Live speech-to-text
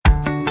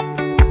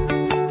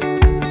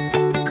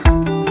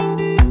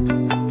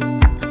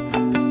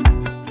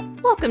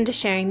Welcome to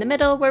Sharing the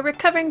Middle, where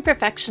recovering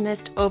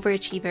perfectionists,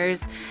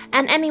 overachievers,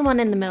 and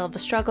anyone in the middle of a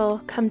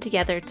struggle come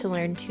together to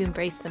learn to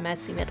embrace the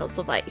messy middles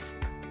of life.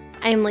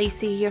 I am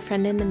Lacey, your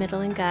friend in the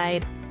middle and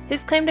guide,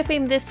 whose claim to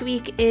fame this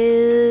week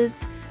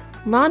is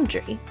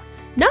laundry.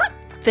 Not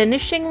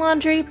finishing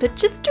laundry, but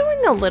just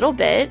doing a little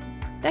bit.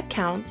 That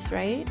counts,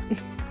 right?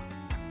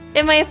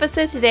 In my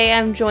episode today,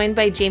 I'm joined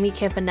by Jaimee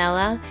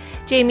Campanella.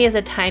 Jaimee is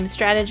a time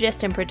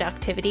strategist and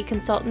productivity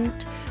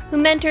consultant who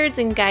mentors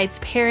and guides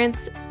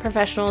parents,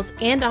 professionals,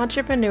 and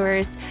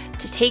entrepreneurs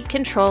to take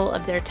control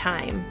of their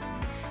time.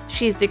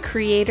 She's the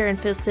creator and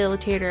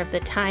facilitator of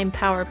the Time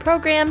Power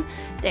program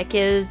that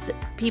gives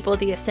people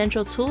the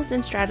essential tools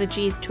and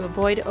strategies to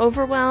avoid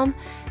overwhelm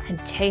and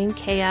tame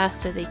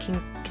chaos so they can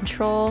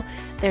control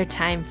their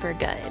time for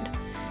good.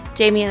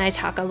 Jaimee and I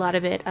talk a lot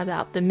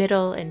about the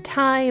middle and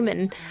time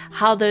and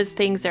how those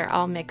things are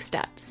all mixed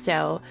up.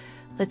 So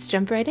let's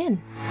jump right in.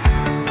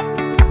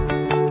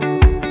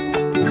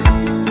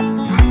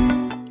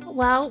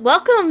 Well,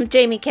 welcome,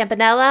 Jaimee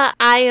Campanella.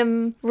 I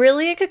am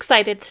really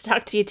excited to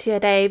talk to you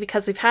today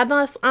because we've had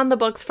this on the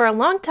books for a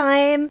long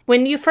time.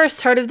 When you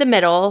first heard of the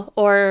middle,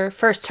 or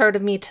first heard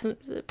of me to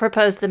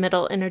propose the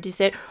middle,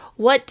 introduce it,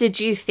 what did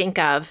you think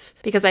of?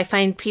 Because I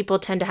find people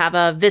tend to have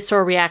a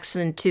visceral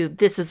reaction to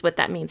this is what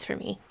that means for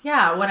me.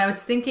 Yeah, when I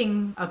was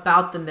thinking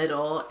about the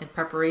middle in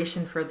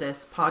preparation for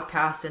this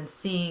podcast and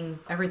seeing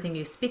everything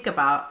you speak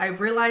about, I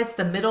realized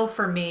the middle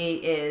for me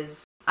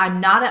is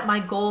I'm not at my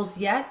goals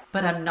yet,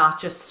 but I'm not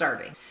just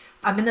starting.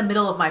 I'm in the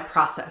middle of my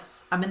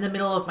process. I'm in the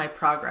middle of my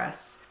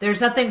progress.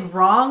 There's nothing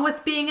wrong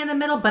with being in the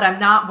middle, but I'm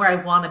not where I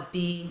want to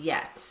be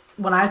yet.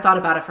 When I thought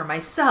about it for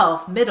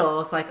myself,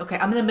 middle is like, okay,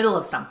 I'm in the middle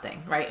of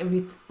something, right?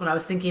 When I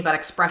was thinking about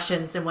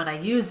expressions and when I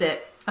use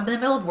it, I'm in the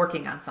middle of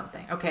working on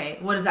something. Okay,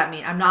 what does that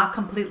mean? I'm not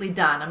completely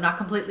done. I'm not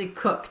completely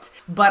cooked,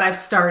 but I've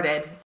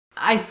started.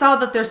 I saw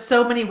that there's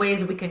so many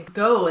ways we can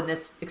go in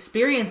this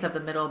experience of the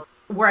middle.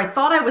 Where I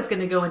thought I was going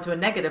to go into a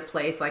negative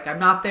place, like I'm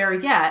not there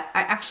yet,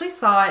 I actually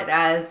saw it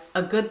as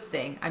a good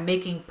thing. I'm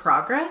making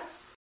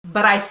progress,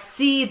 but I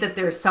see that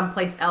there's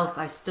someplace else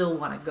I still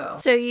want to go.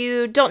 So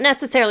you don't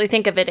necessarily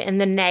think of it in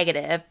the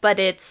negative, but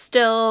it's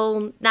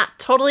still not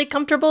totally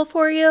comfortable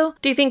for you?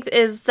 Do you think,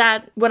 is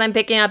that what I'm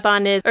picking up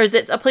on or is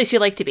it a place you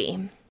like to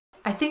be?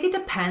 I think it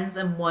depends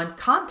on one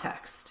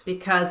context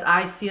because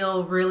I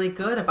feel really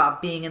good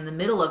about being in the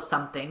middle of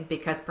something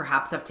because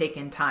perhaps I've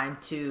taken time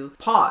to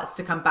pause,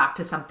 to come back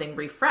to something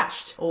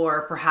refreshed.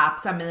 Or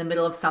perhaps I'm in the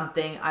middle of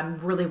something, I'm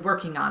really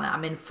working on it,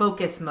 I'm in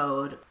focus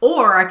mode.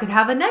 Or I could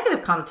have a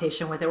negative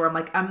connotation with it where I'm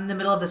like, I'm in the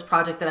middle of this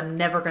project that I'm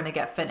never going to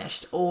get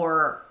finished.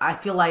 Or I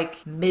feel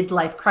like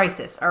midlife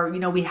crisis. Or,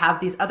 we have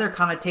these other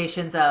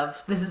connotations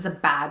of this is a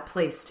bad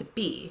place to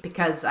be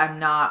because I'm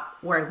not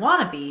where I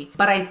want to be.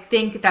 But I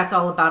think that's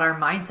all about our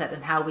mindset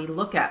and how we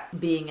look at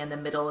being in the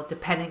middle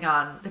depending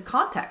on the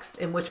context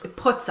in which it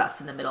puts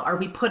us in the middle. Are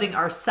we putting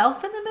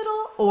ourselves in the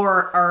middle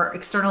or are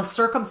external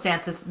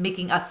circumstances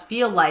making us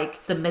feel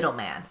like the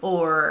middleman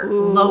or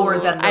lower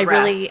than the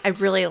rest? I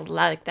really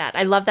like that.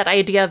 I love that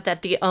idea of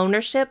that the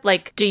ownership,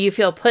 like, do you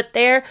feel put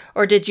there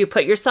or did you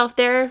put yourself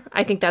there?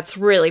 I think that's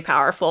really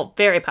powerful.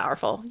 Very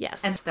powerful.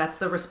 Yes. And that's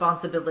the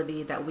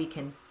responsibility that we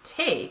can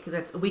take,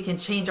 that we can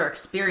change our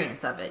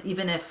experience of it.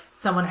 Even if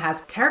someone has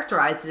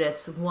characterized it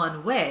as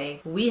one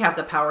way, we have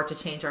the power to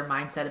change our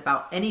mindset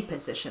about any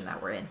position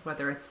that we're in,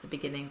 whether it's the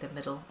beginning, the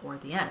middle, or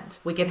the end.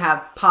 We could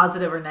have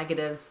positive or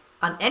negatives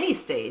on any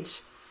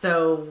stage.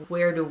 So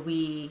where do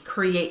we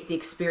create the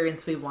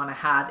experience we want to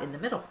have in the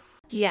middle?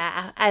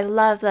 Yeah, I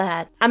love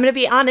that. I'm going to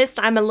be honest,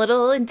 I'm a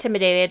little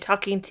intimidated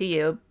talking to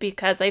you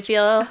because I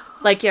feel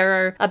like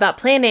you're about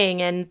planning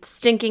and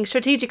thinking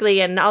strategically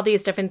and all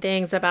these different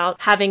things about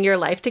having your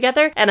life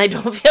together. And I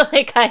don't feel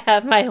like I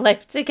have my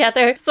life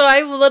together. So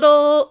I'm a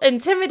little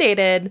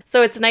intimidated.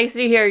 So it's nice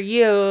to hear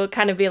you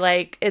kind of be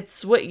like,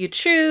 it's what you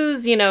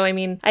choose.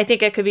 I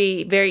think it could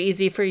be very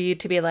easy for you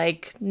to be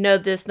like, no,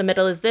 the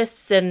middle is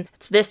this and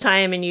it's this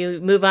time and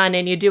you move on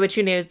and you do what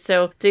you need.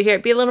 So to hear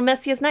it be a little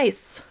messy is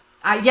nice.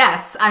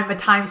 Yes, I'm a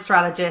time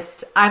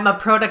strategist. I'm a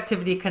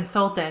productivity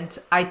consultant.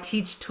 I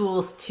teach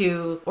tools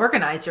to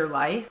organize your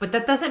life, but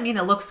that doesn't mean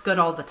it looks good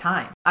all the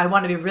time. I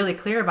want to be really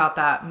clear about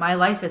that. My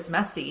life is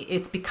messy.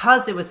 It's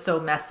because it was so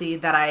messy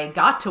that I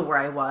got to where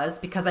I was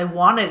because I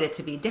wanted it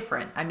to be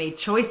different. I made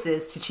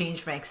choices to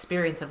change my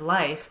experience of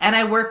life. And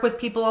I work with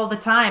people all the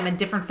time in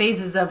different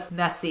phases of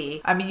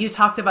messy. You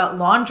talked about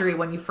laundry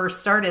when you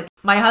first started.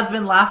 My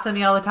husband laughs at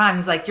me all the time.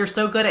 He's like, you're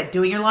so good at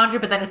doing your laundry,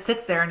 but then it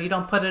sits there and you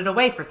don't put it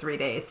away for 3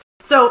 days.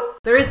 So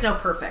there is no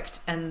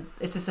perfect, and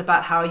it's just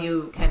about how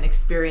you can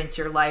experience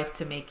your life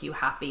to make you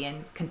happy,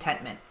 and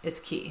contentment is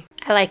key.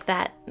 I like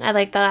that.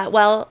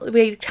 Well,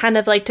 we kind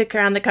of like to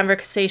ground the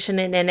conversation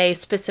in a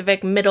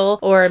specific middle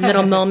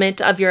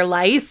moment of your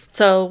life.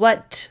 So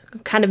what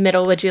kind of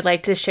middle would you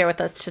like to share with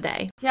us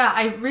today? Yeah,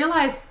 I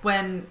realized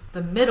when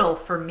the middle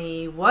for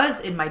me was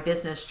in my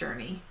business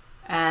journey.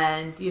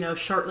 And,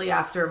 shortly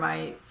after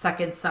my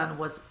second son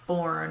was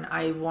born,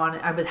 I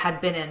had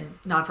been in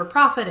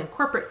non-for-profit and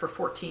corporate for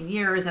 14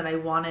 years, and I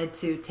wanted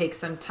to take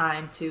some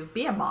time to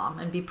be a mom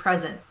and be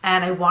present.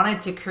 And I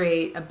wanted to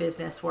create a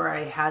business where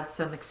I had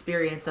some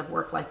experience of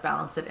work-life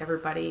balance that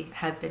everybody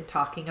had been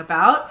talking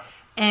about.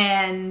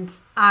 And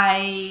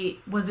I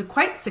was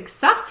quite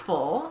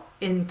successful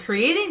in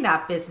creating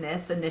that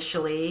business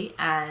initially,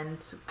 and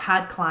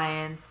had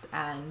clients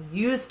and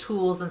used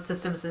tools and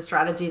systems and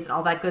strategies and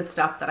all that good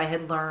stuff that I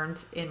had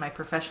learned in my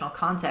professional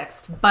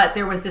context. But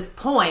there was this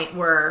point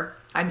where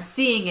I'm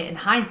seeing it in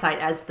hindsight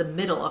as the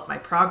middle of my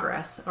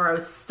progress, or I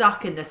was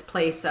stuck in this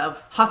place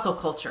of hustle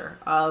culture,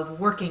 of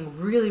working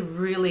really,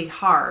 really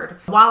hard.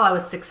 While I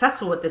was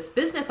successful with this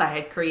business I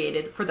had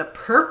created for the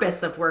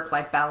purpose of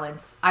work-life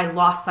balance, I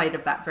lost sight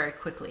of that very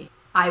quickly.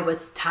 I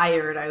was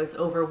tired, I was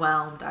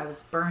overwhelmed, I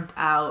was burnt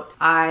out.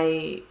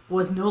 I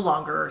was no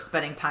longer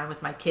spending time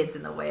with my kids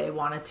in the way I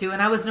wanted to, and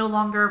I was no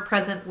longer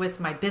present with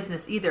my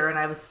business either, and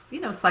I was,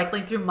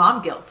 cycling through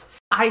mom guilt.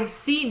 I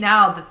see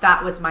now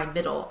that was my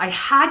middle. I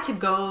had to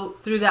go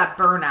through that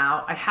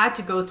burnout. I had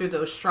to go through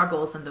those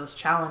struggles and those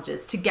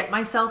challenges to get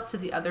myself to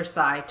the other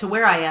side, to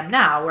where I am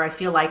now, where I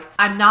feel like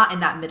I'm not in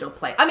that middle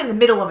place. I'm in the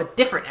middle of a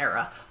different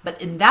era, but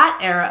in that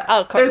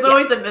era, there's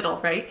always a middle,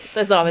 right?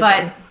 There's always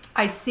one.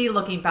 I see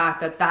looking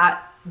back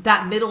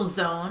that middle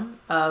zone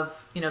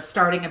of,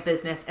 starting a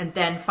business and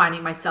then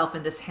finding myself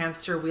in this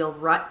hamster wheel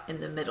rut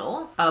in the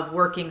middle of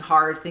working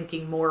hard,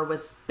 thinking more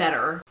was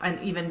better, and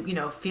even,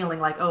 feeling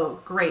like, oh,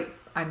 great,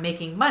 I'm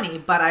making money,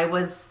 but I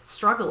was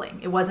struggling.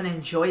 It wasn't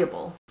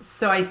enjoyable.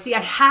 So I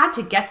had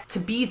to get to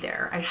be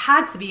there. I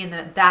had to be in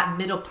that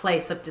middle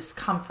place of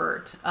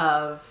discomfort,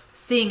 of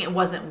seeing it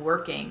wasn't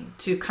working,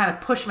 to kind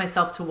of push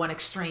myself to one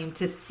extreme,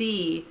 to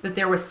see that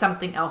there was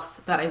something else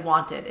that I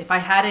wanted. If I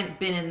hadn't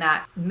been in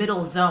that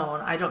middle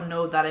zone, I don't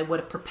know that it would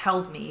have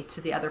propelled me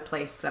to the other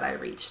place that I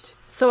reached.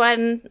 So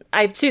I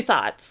have two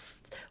thoughts.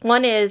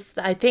 One is,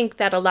 I think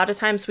that a lot of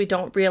times we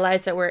don't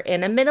realize that we're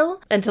in a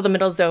middle until the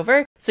middle's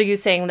over. So you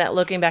saying that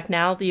looking back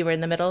now, you were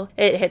in the middle,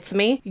 it hits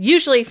me.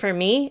 Usually for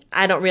me,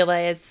 I don't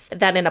realize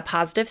that in a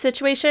positive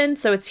situation.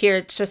 So it's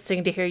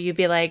interesting to hear you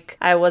be like,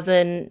 I was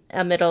in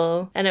a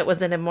middle and it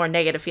wasn't a more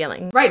negative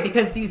feeling. Right,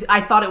 because I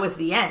thought it was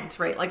the end,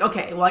 right? Like,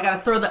 okay, well, I gotta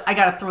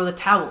throw the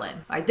towel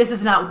in. Like, this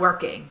is not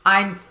working.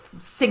 I'm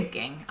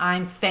sinking.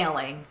 I'm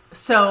failing.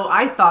 So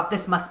I thought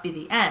this must be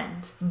the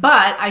end.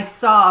 But I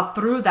saw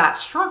through that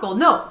struggle,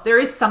 no, there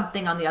is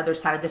something on the other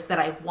side of this that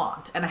I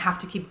want, and I have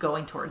to keep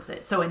going towards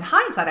it. So in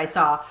hindsight, I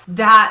saw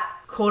that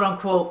quote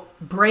unquote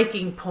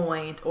breaking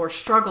point or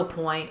struggle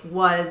point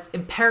was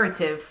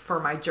imperative for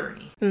my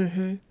journey.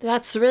 Mm-hmm.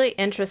 That's really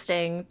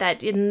interesting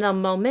that in the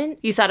moment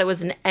you thought it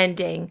was an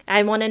ending.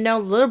 I want to know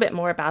a little bit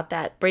more about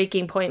that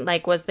breaking point.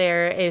 Like, was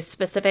there a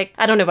specific,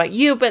 I don't know about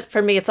you, but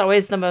for me, it's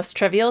always the most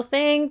trivial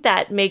thing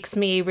that makes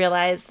me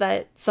realize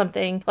that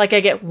something, like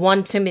I get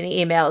one too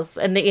many emails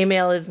and the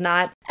email is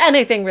not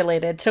anything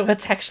related to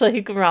what's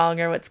actually wrong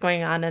or what's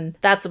going on. And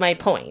that's my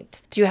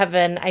point. Do you have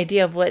an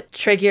idea of what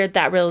triggered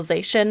that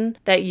realization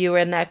that you were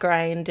in that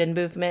grind and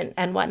movement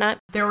and whatnot?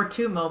 There were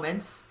two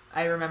moments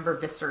I remember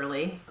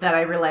viscerally that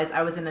I realized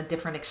I was in a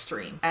different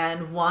extreme.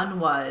 And one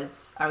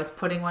was I was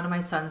putting one of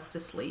my sons to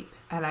sleep.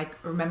 And I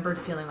remembered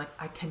feeling like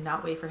I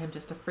cannot wait for him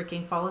just to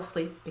freaking fall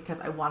asleep because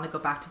I want to go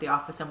back to the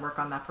office and work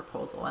on that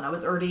proposal. And I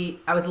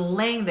was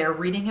laying there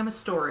reading him a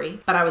story,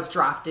 but I was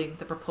drafting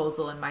the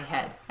proposal in my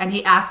head. And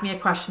he asked me a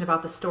question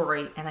about the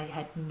story and I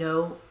had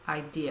no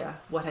idea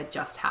what had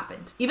just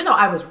happened. Even though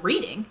I was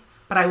reading,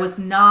 but I was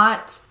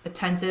not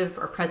attentive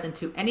or present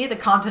to any of the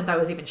content I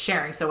was even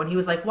sharing. So when he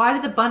was like, why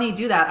did the bunny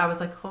do that? I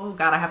was like, oh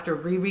God, I have to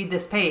reread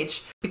this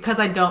page because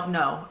I don't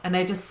know. And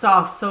I just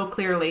saw so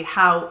clearly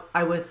how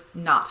I was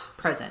not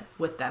present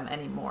with them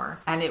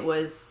anymore. And it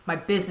was, my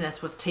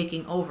business was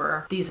taking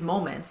over these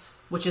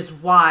moments, which is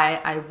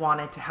why I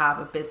wanted to have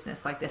a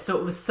business like this. So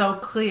it was so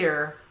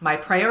clear my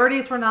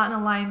priorities were not in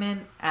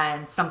alignment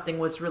and something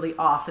was really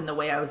off in the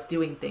way I was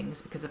doing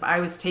things. Because if I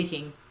was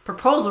taking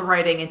proposal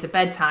writing into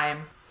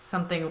bedtime,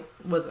 something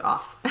was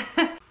off.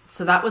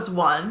 So that was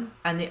one.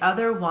 And the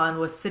other one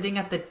was sitting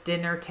at the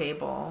dinner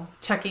table,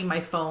 checking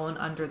my phone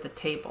under the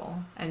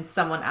table and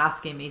someone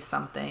asking me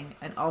something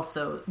and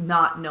also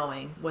not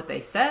knowing what they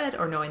said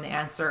or knowing the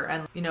answer.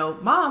 And,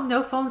 Mom,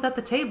 no phones at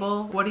the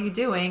table. What are you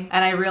doing?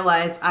 And I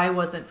realized I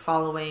wasn't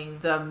following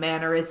the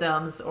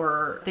mannerisms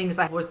or things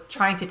I was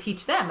trying to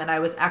teach them. And I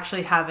was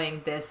actually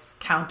having this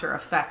counter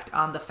effect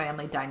on the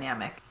family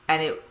dynamic.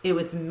 And it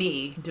was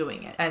me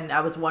doing it. And I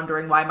was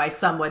wondering why my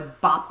son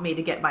would bop me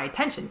to get my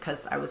attention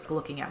because I was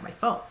looking at my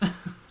phone.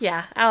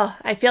 Yeah. Oh,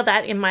 I feel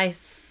that in my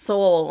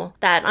soul,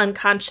 that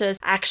unconscious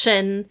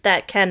action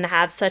that can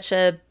have such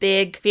a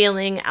big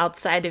feeling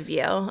outside of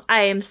you.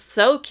 I am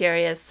so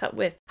curious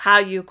with how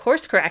you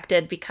course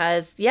corrected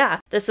because, yeah,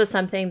 this is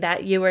something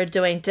that you were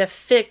doing to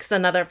fix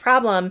another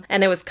problem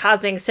and it was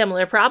causing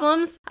similar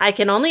problems. I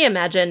can only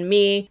imagine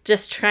me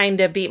just trying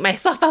to beat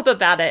myself up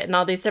about it and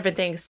all these different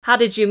things. How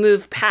did you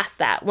move past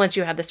that once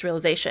you had this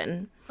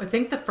realization? I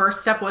think the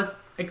first step was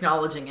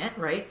acknowledging it,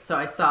 right? So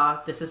I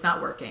saw this is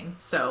not working.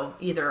 So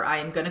either I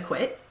am going to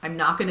quit, I'm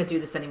not going to do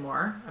this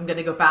anymore. I'm going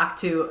to go back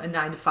to a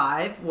 9 to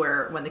 5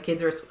 where when the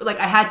kids are like,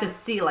 I had to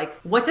see like,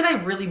 what did I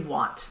really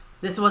want?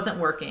 This wasn't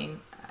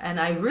working. And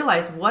I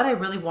realized what I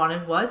really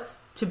wanted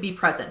was to be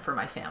present for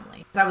my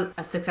family. I was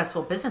a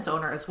successful business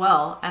owner as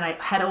well, and I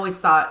had always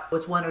thought it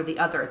was one or the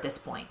other at this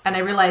point. And I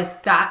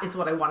realized that is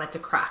what I wanted to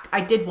crack.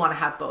 I did want to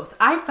have both.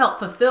 I felt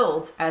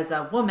fulfilled as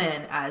a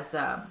woman, as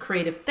a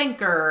creative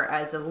thinker,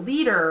 as a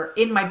leader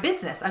in my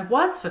business. I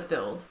was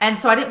fulfilled. And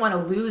so I didn't want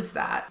to lose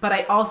that, but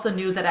I also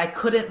knew that I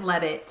couldn't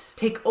let it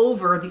take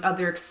over the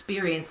other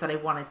experience that I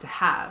wanted to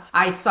have.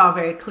 I saw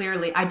very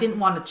clearly I didn't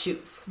want to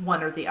choose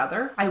one or the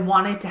other. I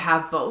wanted to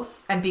have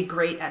both and be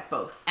great at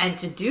both. And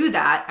to do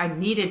that,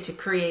 I needed to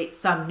create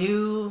some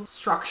new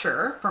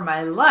structure for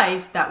my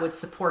life that would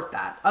support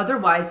that.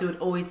 Otherwise, it would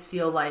always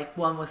feel like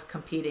one was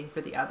competing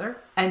for the other.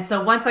 And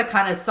so once I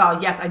kind of saw,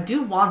 yes, I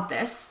do want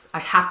this, I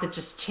have to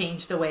just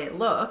change the way it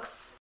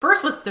looks.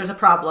 First was there's a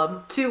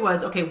problem. 2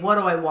 was, okay, what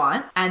do I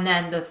want? And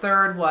then the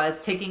third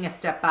was taking a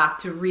step back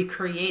to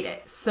recreate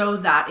it so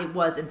that it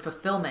was in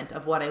fulfillment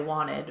of what I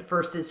wanted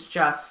versus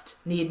just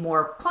need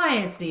more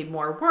clients, need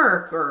more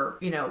work, or,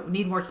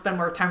 need more, spend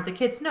more time with the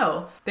kids.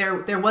 No,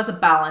 there was a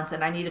balance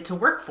and I needed to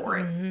work for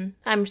it. Mm-hmm.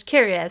 I'm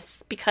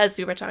curious because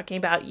we were talking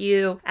about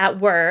you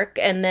at work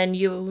and then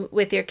you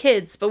with your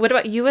kids, but what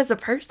about you as a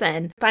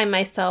person? I find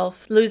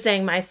myself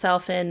losing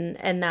myself in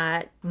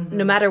that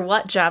no matter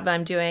what job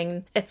I'm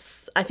doing,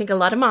 I think a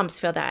lot of moms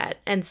feel that.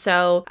 And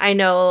so I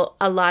know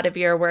a lot of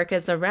your work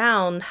is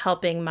around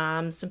helping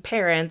moms and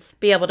parents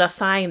be able to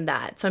find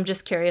that. So I'm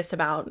just curious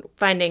about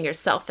finding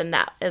yourself in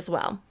that as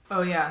well.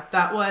 Oh yeah,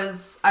 that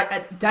was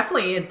I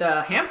definitely in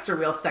the hamster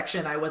wheel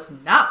section. I was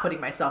not putting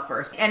myself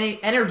first.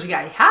 Any energy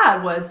I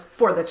had was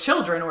for the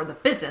children or the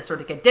business or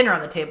to get dinner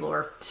on the table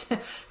or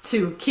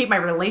to keep my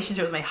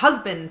relationship with my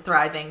husband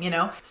thriving,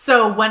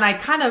 So when I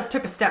kind of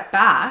took a step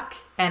back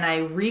and I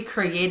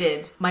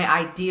recreated my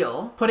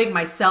ideal, putting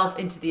myself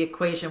into the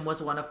equation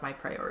was one of my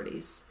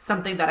priorities,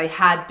 something that I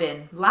had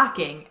been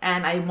lacking.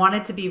 And I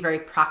wanted to be very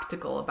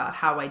practical about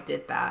how I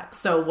did that.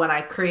 So when I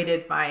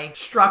created my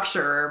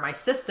structure, my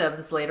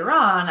systems later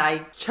on, I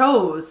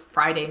chose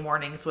Friday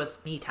mornings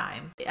was me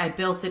time. I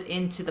built it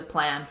into the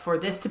plan for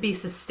this to be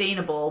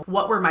sustainable.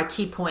 What were my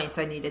key points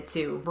I needed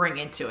to bring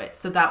into it?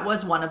 So that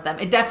was one of them.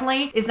 It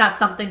definitely is not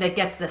something that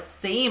gets the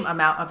same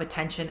amount of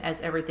attention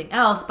as everything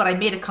else, but I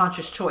made a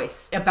conscious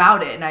choice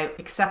about it and I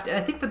accept it.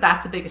 I think that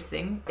that's the biggest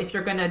thing. If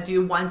you're going to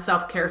do one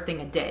self-care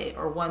thing a day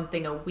or one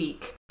thing a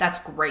week, that's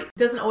great. It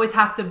doesn't always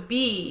have to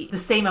be the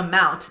same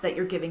amount that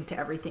you're giving to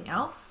everything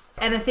else.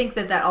 And I think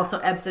that that also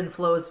ebbs and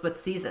flows with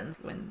seasons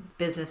when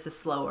business is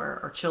slower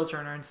or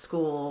children are in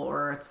school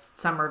or it's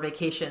summer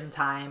vacation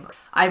time.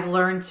 I've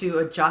learned to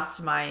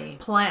adjust my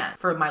plan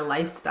for my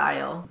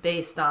lifestyle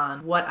based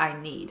on what I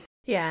need.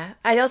 Yeah.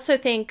 I also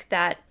think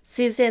that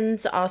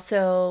seasons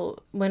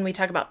also, when we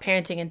talk about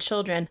parenting and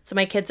children, so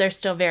my kids are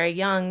still very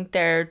young,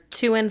 they're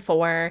 2 and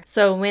 4.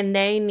 So when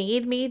they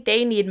need me,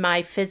 they need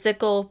my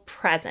physical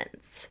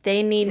presence.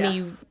 They need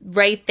me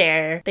right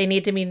there. They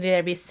need to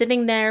be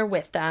sitting there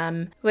with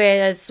them.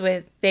 Whereas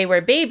with they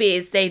were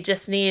babies, they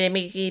just needed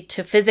me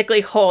to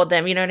physically hold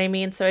them. You know what I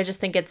mean? So I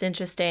just think it's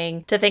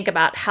interesting to think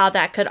about how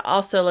that could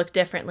also look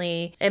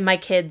differently. And my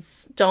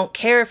kids don't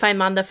care if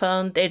I'm on the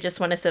phone. They just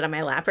want to sit on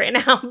my lap right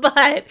now.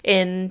 But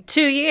in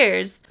 2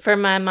 years,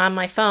 from I'm on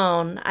my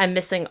phone, I'm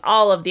missing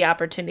all of the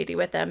opportunity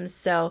with them.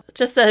 So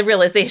just a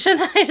realization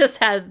I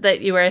just had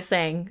that you were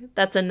saying.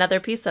 That's another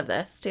piece of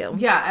this too.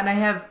 Yeah. And I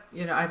have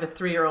a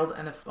 3-year-old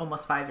and an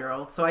almost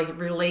 5-year-old. So I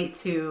relate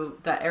to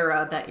the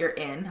era that you're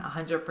in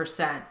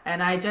 100%.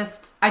 And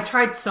I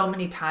tried so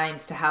many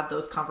times to have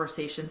those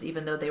conversations,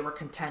 even though they were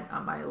content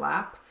on my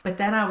lap. But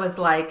then I was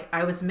like,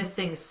 I was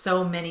missing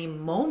so many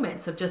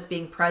moments of just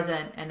being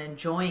present and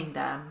enjoying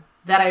them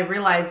that I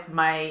realized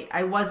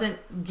I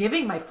wasn't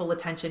giving my full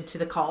attention to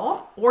the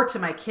call or to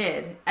my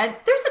kid. And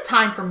there's a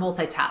time for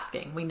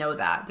multitasking. We know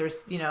that.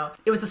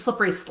 It was a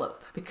slippery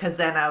slope because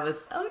then let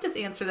me just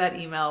answer that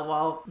email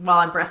while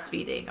I'm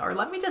breastfeeding, or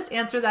let me just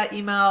answer that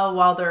email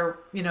while they're,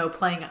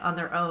 playing on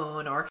their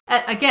own. Or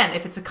again,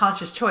 if it's a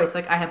conscious choice,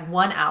 like I have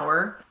 1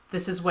 hour.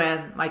 This is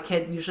when my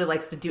kid usually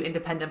likes to do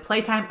independent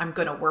playtime. I'm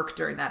going to work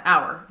during that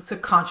hour. It's a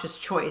conscious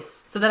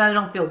choice so that I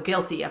don't feel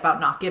guilty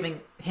about not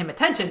giving him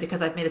attention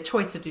because I've made a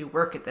choice to do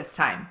work at this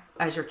time.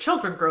 As your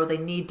children grow, they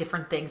need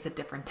different things at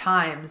different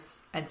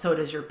times. And so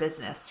does your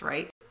business,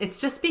 right?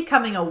 It's just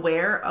becoming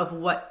aware of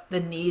what the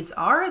needs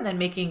are and then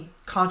making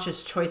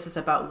conscious choices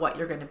about what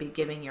you're going to be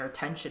giving your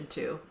attention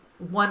to.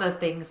 One of the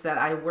things that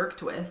I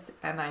worked with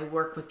and I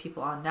work with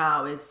people on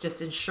now is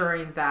just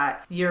ensuring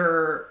that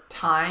your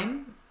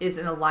time is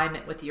in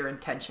alignment with your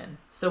intention.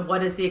 So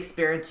what is the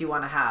experience you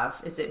want to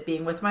have? Is it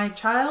being with my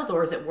child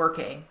or is it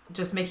working?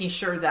 Just making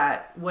sure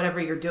that whatever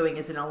you're doing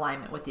is in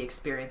alignment with the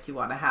experience you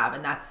want to have.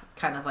 And that's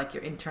kind of like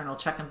your internal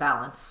check and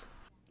balance.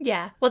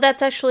 Yeah. Well,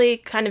 that's actually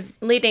kind of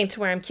leading to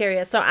where I'm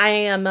curious. So I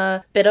am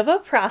a bit of a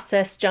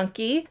process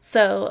junkie.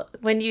 So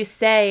when you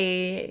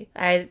say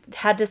I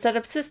had to set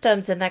up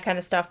systems and that kind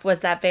of stuff, was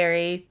that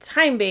very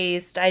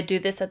time-based? I do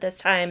this at this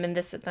time and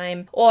this at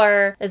time?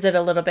 Or is it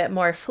a little bit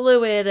more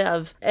fluid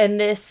of in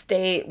this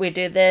state, we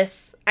do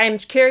this? I'm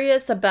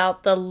curious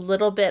about the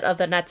little bit of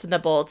the nuts and the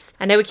bolts.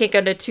 I know we can't go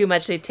into too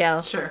much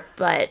detail. Sure.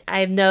 But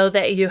I know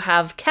that you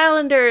have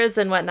calendars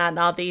and whatnot and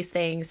all these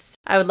things.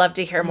 I would love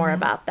to hear more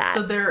about that.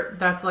 So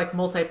that's like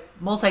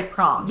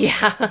multi-pronged.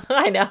 Yeah,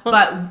 I know.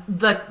 But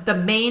the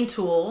main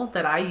tool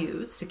that I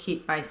use to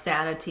keep my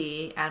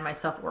sanity and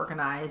myself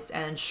organized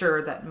and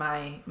ensure that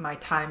my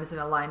time is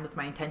in line with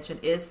my intention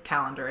is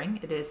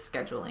calendaring. It is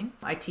scheduling.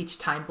 I teach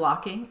time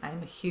blocking.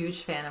 I'm a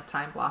huge fan of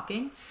time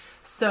blocking.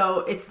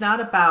 So it's not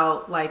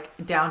about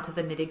like down to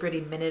the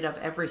nitty-gritty minute of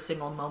every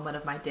single moment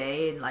of my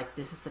day and like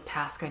this is the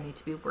task I need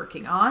to be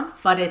working on,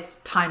 but it's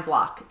time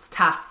block, it's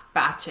task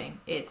batching.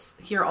 It's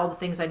here are all the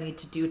things I need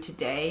to do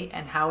today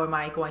and how am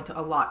I going to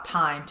allot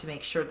time to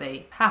make sure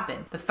they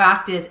happen. The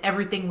fact is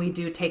everything we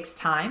do takes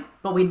time,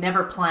 but we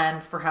never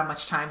plan for how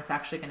much time it's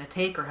actually going to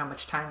take or how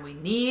much time we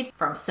need,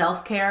 from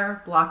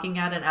self-care, blocking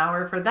out an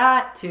hour for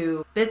that,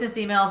 to business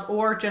emails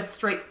or just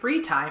straight free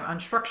time,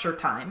 unstructured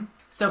time.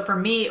 So for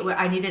me,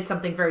 I needed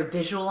something very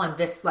visual and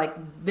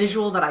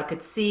visual that I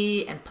could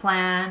see and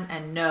plan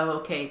and know,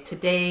 okay,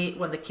 today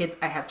when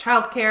I have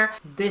childcare,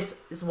 this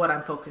is what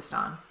I'm focused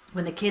on.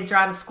 When the kids are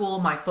out of school,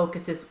 my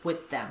focus is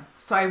with them.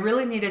 So I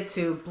really needed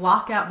to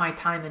block out my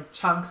time in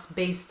chunks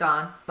based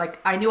on, like,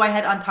 I knew I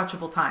had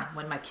untouchable time.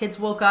 When my kids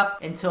woke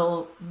up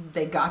until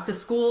they got to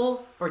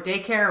school or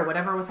daycare or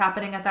whatever was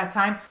happening at that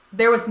time,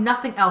 there was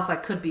nothing else I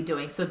could be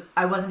doing. So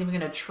I wasn't even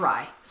going to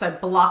try. So I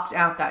blocked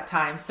out that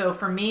time. So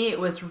for me, it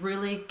was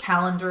really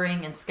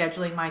calendaring and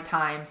scheduling my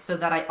time so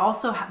that I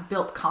also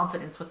built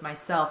confidence with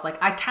myself.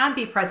 Like, I can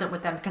be present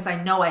with them because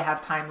I know I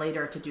have time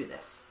later to do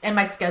this. And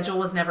my schedule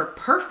was never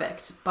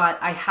perfect, but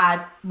I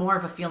had more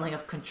of a feeling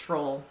of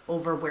control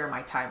over where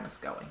my time was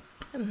going.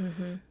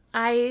 Mm-hmm.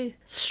 I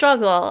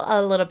struggle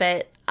a little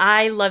bit.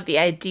 I love the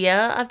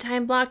idea of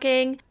time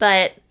blocking,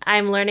 but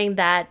I'm learning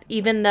that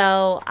even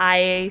though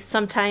I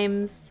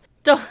sometimes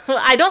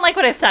I don't like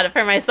what I've set up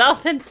for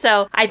myself. And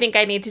so I think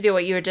I need to do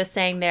what you were just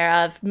saying there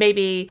of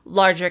maybe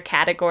larger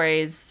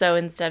categories. So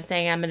instead of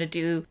saying I'm going to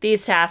do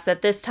these tasks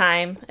at this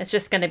time, it's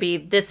just going to be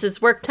this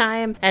is work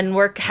time and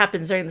work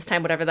happens during this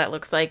time, whatever that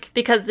looks like.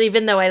 Because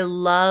even though I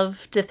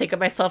love to think of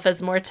myself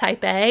as more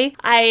type A,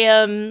 I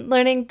am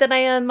learning that I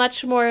am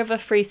much more of a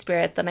free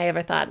spirit than I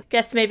ever thought.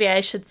 Guess maybe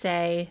I should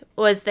say,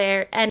 was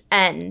there an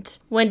end?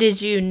 When did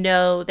you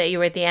know that you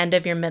were at the end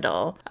of your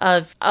middle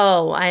of,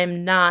 oh,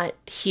 I'm not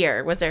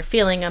here? Was there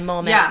feeling a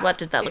moment? Yeah, what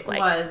did that look like?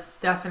 It was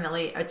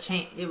definitely a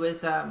change. It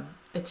was a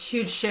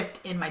huge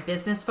shift in my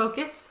business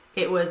focus.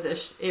 It was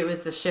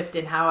a shift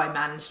in how I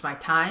managed my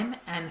time,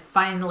 and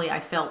finally I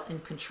felt in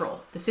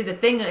control. See, the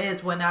thing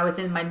is, when I was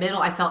in my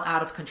middle, I felt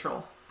out of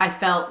control. I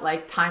felt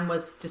like time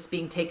was just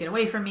being taken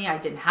away from me. I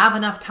didn't have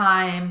enough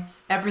time.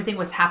 Everything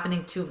was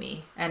happening to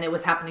me, and it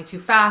was happening too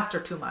fast or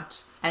too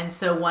much. And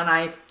so when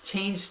I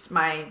changed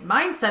my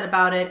mindset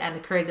about it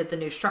and created the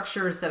new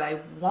structures that I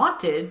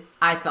wanted,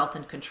 I felt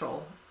in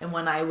control. And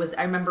when I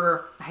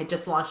remember I had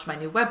just launched my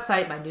new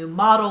website, my new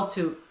model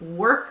to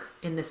work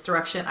in this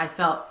direction, I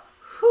felt,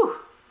 whew,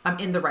 I'm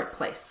in the right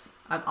place.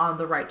 I'm on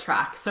the right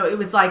track. So it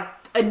was like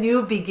a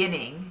new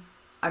beginning.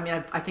 I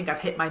mean, I think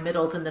I've hit my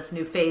middles in this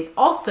new phase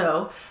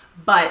also,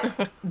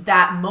 but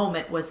that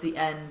moment was the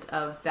end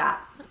of that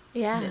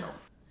middle.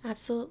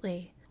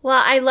 Absolutely.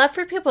 Well, I love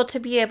for people to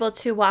be able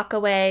to walk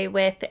away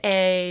with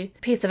a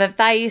piece of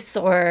advice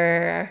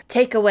or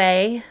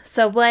takeaway.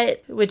 So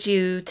what would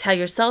you tell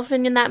yourself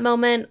in that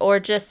moment, or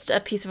just a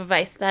piece of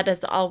advice that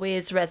has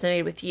always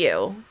resonated with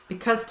you?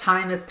 Because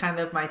time is kind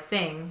of my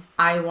thing,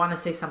 I want to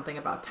say something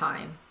about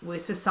time.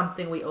 This is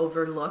something we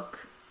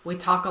overlook. We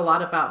talk a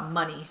lot about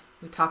money.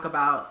 We talk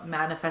about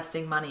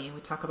manifesting money.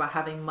 We talk about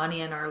having money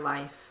in our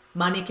life.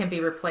 Money can be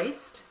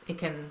replaced. It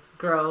can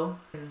grow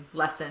and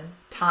lessen.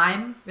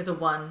 Time is a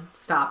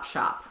one-stop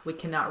shop. We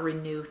cannot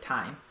renew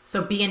time.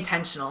 So be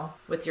intentional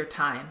with your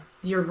time.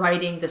 You're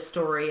writing the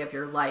story of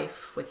your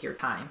life with your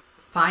time.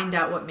 Find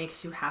out what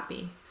makes you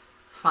happy.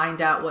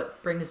 Find out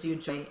what brings you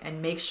joy,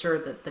 and make sure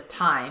that the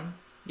time,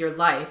 your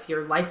life,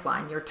 your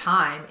lifeline, your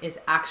time is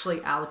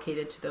actually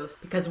allocated to those.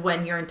 Because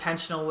when you're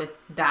intentional with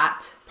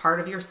that part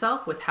of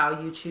yourself, with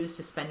how you choose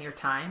to spend your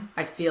time,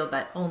 I feel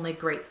that only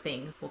great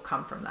things will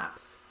come from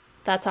that.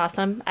 That's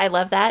awesome. I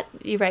love that.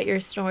 You write your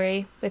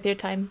story with your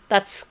time.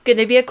 That's going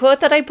to be a quote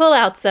that I pull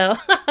out. So,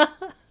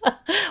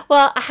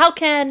 Well, how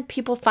can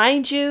people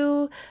find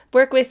you,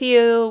 work with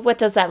you? What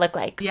does that look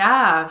like?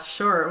 Yeah,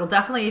 sure. Well,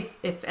 definitely,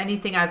 if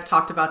anything I've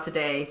talked about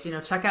today,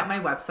 check out my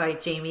website,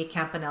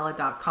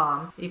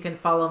 JaimeeCampanella.com. You can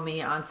follow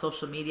me on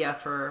social media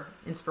for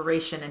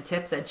inspiration and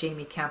tips at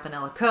Jaimee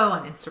Campanella Co.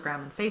 on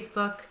Instagram and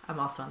Facebook. I'm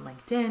also on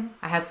LinkedIn.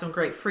 I have some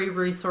great free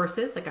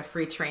resources, like a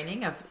free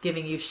training of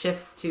giving you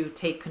shifts to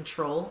take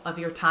control of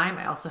your time.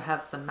 I also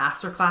have some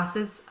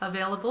masterclasses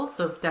available.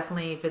 So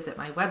definitely visit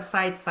my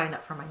website, sign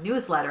up for my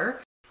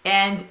newsletter.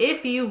 And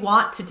if you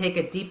want to take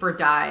a deeper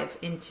dive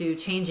into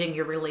changing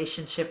your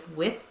relationship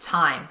with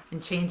time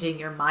and changing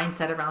your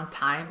mindset around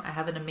time, I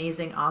have an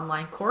amazing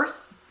online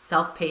course,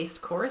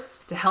 self-paced course,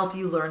 to help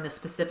you learn the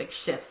specific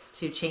shifts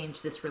to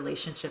change this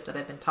relationship that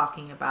I've been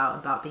talking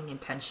about being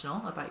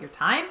intentional about your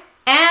time.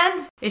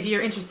 And if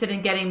you're interested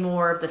in getting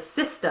more of the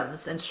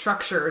systems and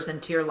structures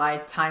into your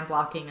life, time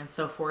blocking and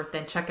so forth,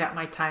 then check out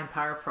my Time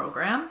Power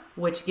program,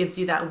 which gives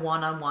you that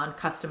one-on-one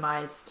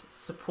customized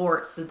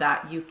support so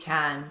that you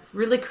can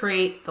really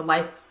create the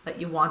life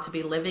that you want to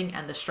be living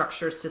and the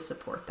structures to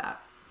support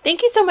that.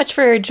 Thank you so much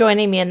for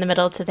joining me in the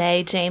middle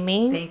today,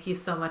 Jaimee. Thank you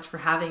so much for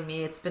having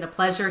me. It's been a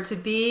pleasure to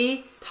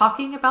be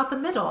talking about the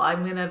middle.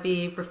 I'm going to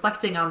be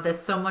reflecting on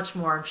this so much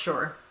more, I'm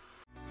sure.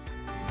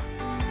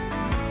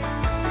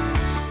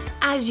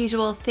 As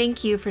usual,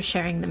 thank you for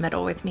sharing the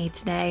middle with me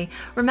today.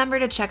 Remember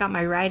to check out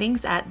my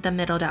writings at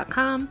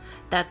themiddle.com.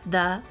 That's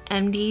themddl.com.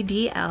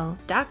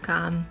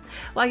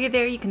 While you're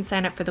there, you can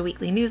sign up for the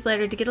weekly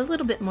newsletter to get a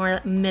little bit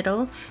more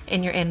middle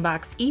in your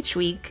inbox each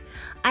week.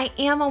 I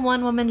am a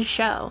one-woman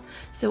show,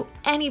 so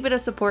any bit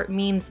of support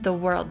means the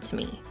world to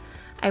me.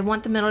 I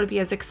want the middle to be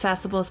as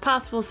accessible as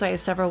possible, so I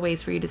have several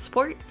ways for you to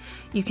support.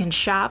 You can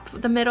shop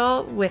the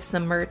middle with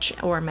some merch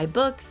or my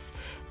books,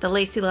 the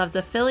Lacey Loves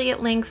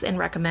affiliate links and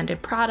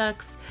recommended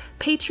products,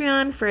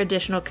 Patreon for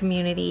additional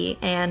community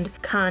and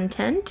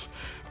content,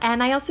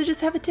 and I also just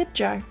have a tip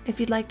jar if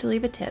you'd like to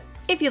leave a tip.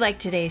 If you like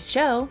today's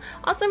show,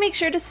 also make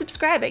sure to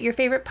subscribe at your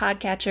favorite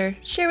podcatcher,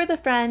 share with a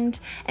friend,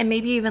 and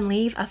maybe even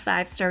leave a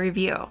 5-star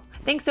review.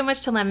 Thanks so much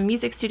to Lemon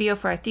Music Studio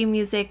for our theme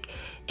music.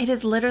 It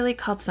is literally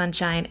called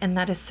Sunshine, and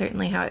that is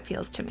certainly how it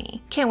feels to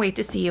me. Can't wait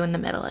to see you in the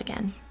middle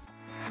again.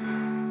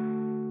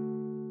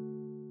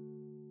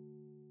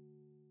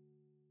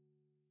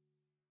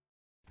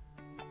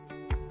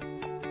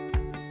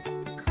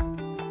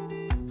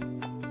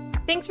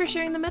 Thanks for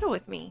sharing the middle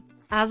with me.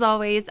 As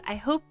always, I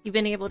hope you've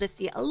been able to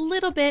see a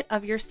little bit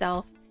of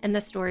yourself in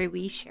the story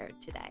we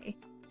shared today.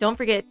 Don't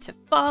forget to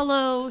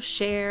follow,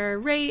 share,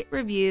 rate,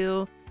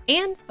 review,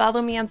 and follow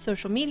me on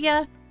social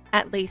media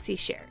at Lacey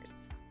Shares.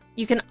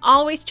 You can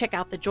always check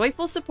out the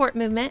Joyful Support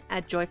Movement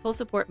at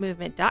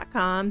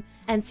joyfulsupportmovement.com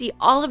and see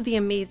all of the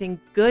amazing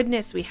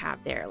goodness we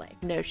have there,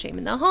 like No Shame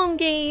in the Home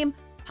Game,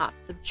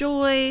 Pops of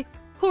Joy,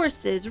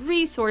 courses,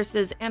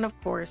 resources, and of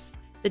course,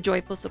 the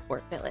Joyful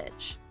Support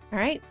Village. All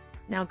right,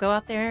 now go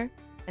out there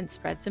and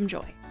spread some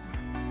joy.